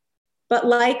 But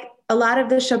like a lot of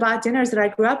the Shabbat dinners that I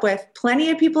grew up with, plenty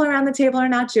of people around the table are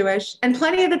not Jewish, and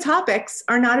plenty of the topics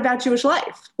are not about Jewish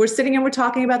life. We're sitting and we're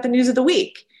talking about the news of the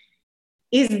week.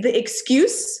 Is the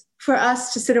excuse for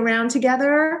us to sit around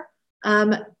together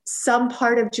some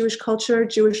part of Jewish culture,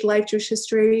 Jewish life, Jewish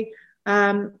history?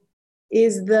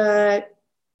 Is the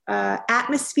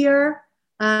atmosphere,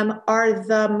 are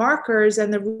the markers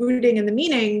and the rooting and the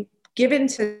meaning given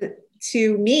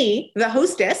to me, the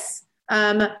hostess,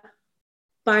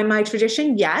 by my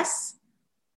tradition? Yes.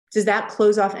 Does that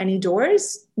close off any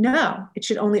doors? No, it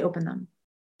should only open them.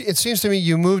 It seems to me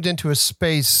you moved into a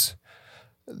space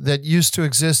that used to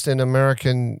exist in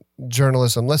American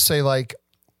journalism. Let's say like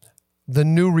the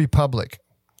New Republic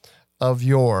of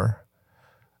yore.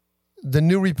 The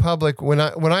New Republic, when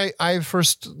I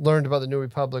first learned about the New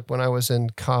Republic when I was in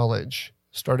college,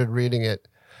 started reading it,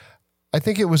 I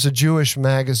think it was a Jewish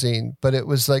magazine, but it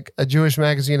was like a Jewish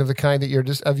magazine of the kind that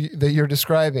you're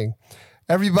describing.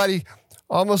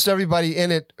 Almost everybody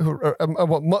in it,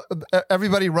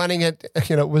 everybody running it,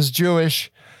 was Jewish.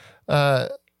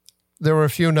 There were a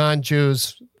few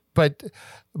non-Jews, but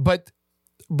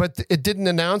it didn't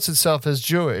announce itself as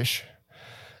Jewish,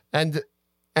 and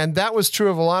that was true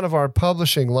of a lot of our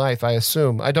publishing life. I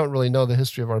assume. I don't really know the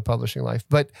history of our publishing life,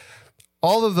 but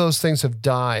all of those things have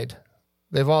died.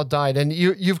 They've all died, and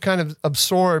you've kind of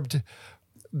absorbed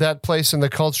that place in the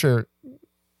culture.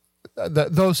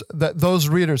 Those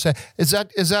readers. Is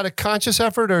that a conscious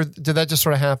effort, or did that just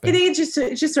sort of happen? I think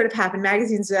it just sort of happened.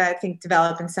 Magazines, I think,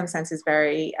 develop in some senses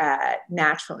very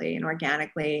naturally and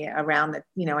organically around the,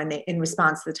 and in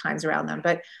response to the times around them.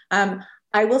 But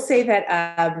I will say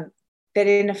that that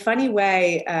in a funny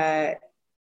way,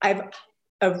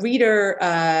 a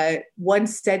reader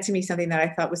once said to me something that I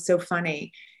thought was so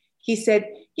funny. He said,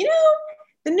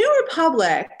 the New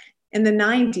Republic in the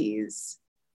 90s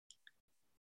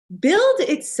billed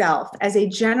itself as a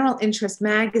general interest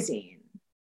magazine,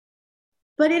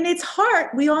 but in its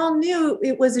heart, we all knew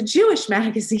it was a Jewish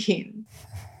magazine.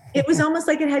 It was almost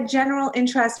like it had general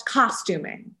interest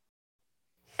costuming.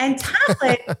 And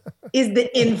Tablet is the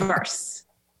inverse.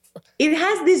 It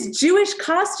has this Jewish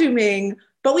costuming,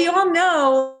 but we all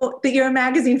know that you're a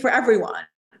magazine for everyone.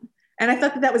 And I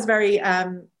thought that was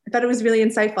I thought it was really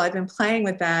insightful. I've been playing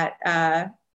with that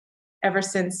ever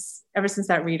since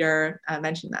that reader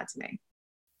mentioned that to me.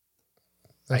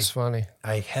 That's funny.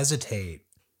 I hesitate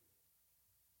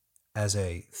as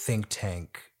a think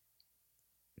tank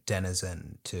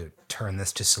denizen to turn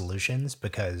this to solutions,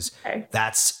 because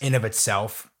that's in of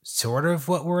itself sort of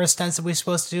what we're ostensibly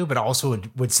supposed to do, but also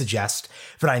would suggest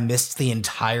that I missed the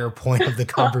entire point of the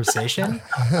conversation.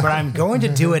 But I'm going to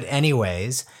do it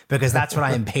anyways, because that's what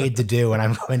I am paid to do, and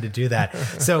I'm going to do that.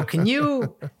 So can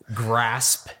you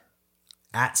grasp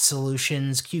at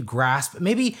solutions? Can you grasp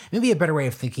maybe a better way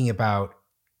of thinking about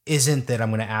isn't that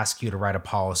I'm going to ask you to write a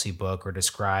policy book or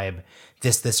describe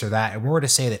this or that, and we're to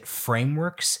say that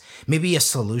frameworks, maybe a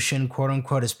solution, quote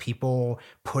unquote, is people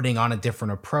putting on a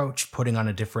different approach, putting on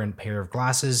a different pair of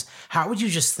glasses. How would you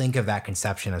just think of that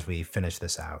conception as we finish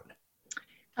this out?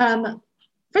 First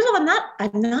of all,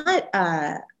 I'm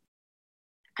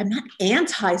not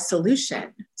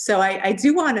anti-solution. So I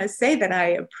do want to say that I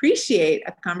appreciate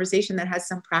a conversation that has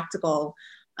some practical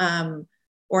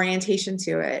orientation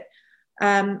to it.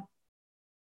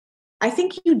 I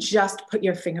think you just put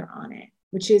your finger on it,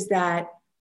 which is that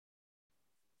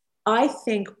I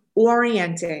think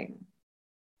orienting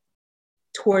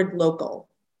toward local,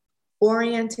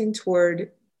 orienting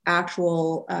toward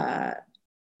actual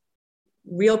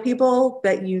real people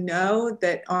that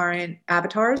that aren't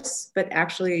avatars, but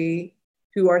actually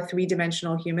who are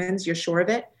three-dimensional humans, you're sure of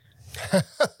it.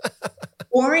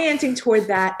 Orienting toward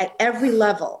that at every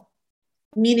level,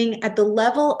 meaning at the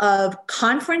level of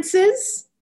conferences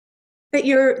that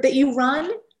you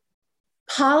run,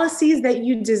 policies that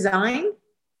you design,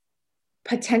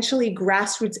 potentially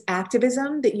grassroots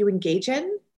activism that you engage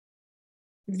in,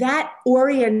 that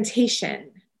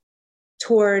orientation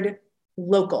toward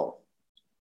local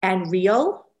and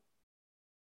real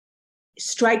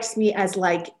strikes me as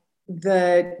like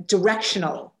the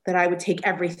directional that I would take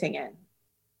everything in.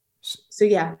 So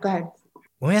yeah, go ahead.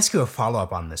 Let me ask you a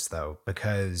follow-up on this though,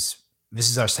 because this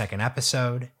is our second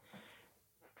episode.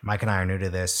 Mike and I are new to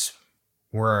this.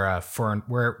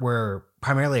 We're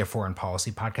primarily a foreign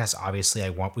policy podcast. Obviously,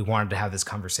 we wanted to have this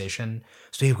conversation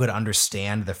so people could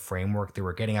understand the framework that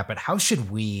we're getting at. But how should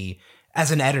we,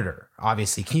 as an editor,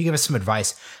 obviously, can you give us some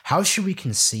advice? How should we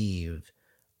conceive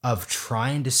of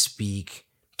trying to speak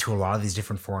to a lot of these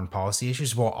different foreign policy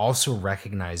issues while also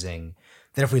recognizing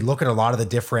that if we look at a lot of the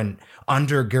different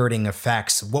undergirding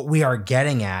effects, what we are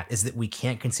getting at is that we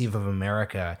can't conceive of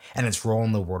America and its role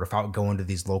in the world without going to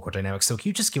these local dynamics. So can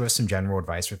you just give us some general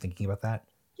advice for thinking about that?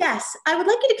 Yes, I would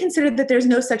like you to consider that there's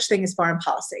no such thing as foreign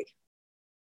policy.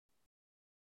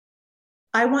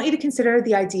 I want you to consider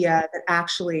the idea that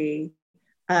actually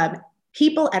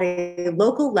people at a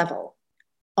local level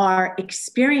are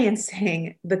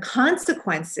experiencing the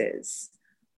consequences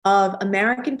of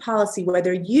American policy,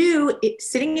 whether you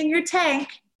sitting in your tank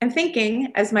and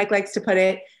thinking, as Mike likes to put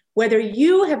it, whether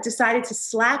you have decided to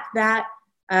slap that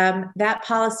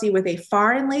policy with a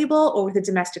foreign label or with a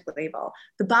domestic label.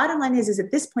 The bottom line is at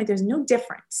this point, there's no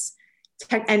difference.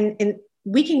 And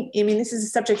we can, I mean, this is a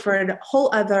subject for a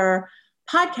whole other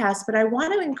podcast, but I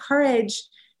want to encourage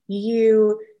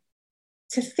you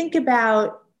to think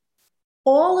about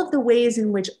all of the ways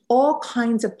in which all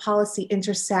kinds of policy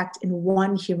intersect in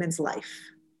one human's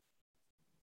life.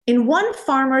 In one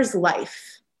farmer's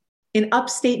life in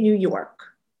upstate New York,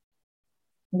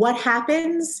 what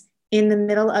happens in the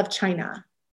middle of China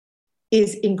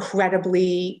is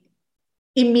incredibly,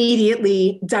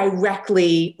 immediately,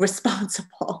 directly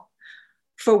responsible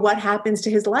for what happens to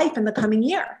his life in the coming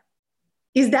year.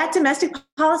 Is that domestic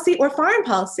policy or foreign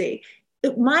policy?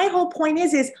 My whole point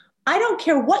is I don't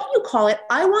care what you call it.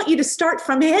 I want you to start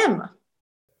from him.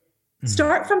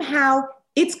 Start from how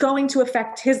it's going to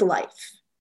affect his life.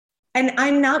 And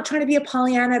I'm not trying to be a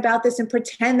Pollyanna about this and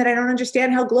pretend that I don't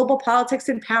understand how global politics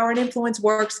and power and influence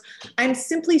works. I'm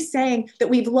simply saying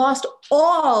that we've lost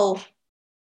all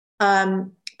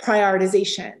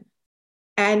prioritization.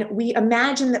 And we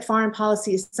imagine that foreign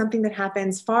policy is something that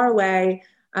happens far away.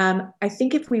 I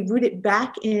think if we root it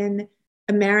back in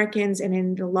Americans and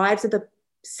in the lives of the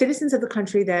citizens of the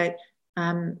country that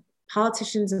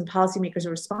politicians and policymakers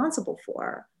are responsible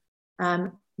for,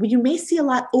 you may see a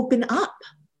lot open up,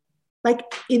 like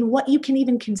in what you can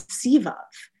even conceive of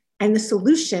and the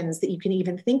solutions that you can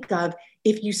even think of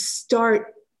if you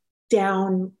start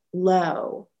down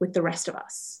low with the rest of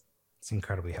us. It's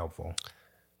incredibly helpful.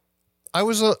 I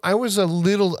thought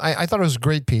it was a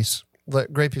great piece.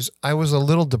 Great piece. I was a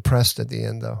little depressed at the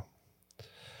end though,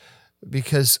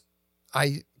 because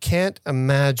I can't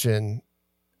imagine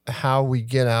how we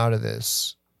get out of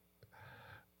this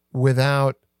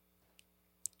without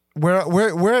where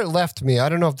it left me. I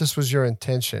don't know if this was your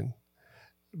intention,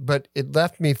 but it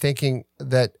left me thinking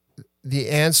that the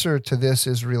answer to this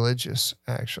is religious,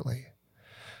 actually.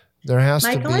 There has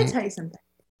to be. Michael, I tell you something.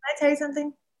 Can I tell you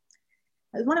something?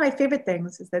 One of my favorite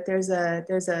things is that there's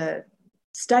a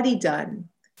study done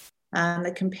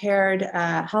that compared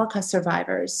Holocaust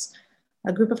survivors,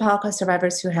 a group of Holocaust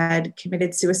survivors who had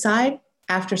committed suicide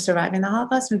after surviving the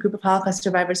Holocaust, and a group of Holocaust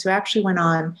survivors who actually went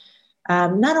on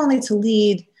not only to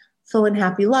lead full and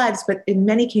happy lives, but in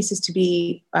many cases to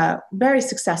be very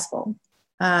successful,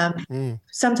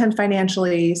 sometimes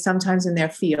financially, sometimes in their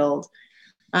field.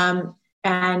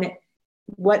 And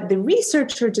what the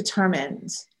researcher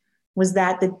determined was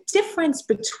that the difference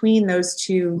between those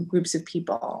two groups of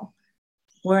people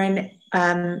were in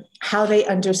how they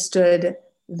understood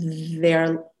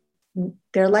their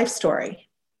life story.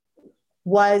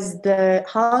 Was the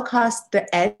Holocaust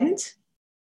the end,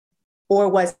 or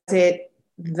was it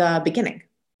the beginning?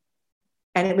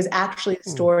 And it was actually a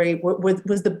story,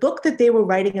 was the book that they were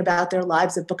writing about their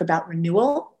lives a book about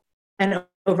renewal and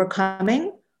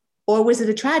overcoming, or was it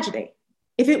a tragedy?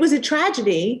 If it was a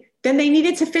tragedy, then they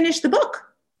needed to finish the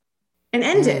book and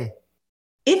end it.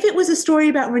 If it was a story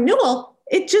about renewal,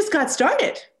 it just got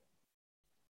started.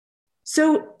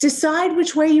 So decide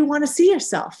which way you want to see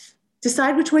yourself.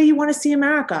 Decide which way you want to see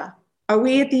America. Are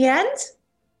we at the end?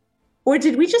 Or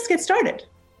did we just get started?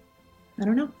 I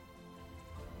don't know.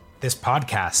 This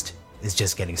podcast is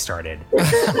just getting started.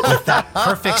 With that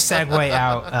perfect segue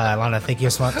out, Ilana, thank you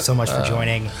so much for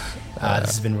joining. This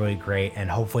has been really great,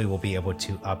 and hopefully we'll be able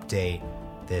to update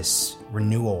this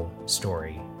renewal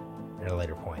story at a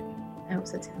later point. I hope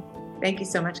so too. Thank you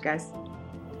so much, guys.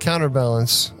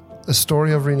 Counterbalance, a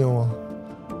story of renewal.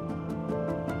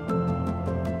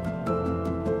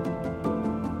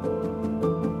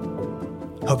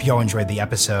 Hope you all enjoyed the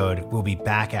episode. We'll be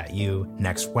back at you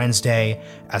next Wednesday.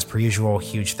 As per usual,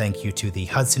 huge thank you to the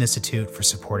Hudson Institute for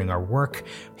supporting our work.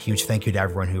 Huge thank you to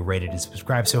everyone who rated and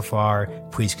subscribed so far.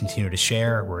 Please continue to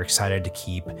share. We're excited to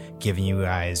keep giving you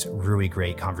guys really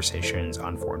great conversations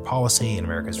on foreign policy and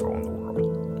America's role in the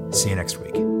world. See you next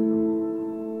week.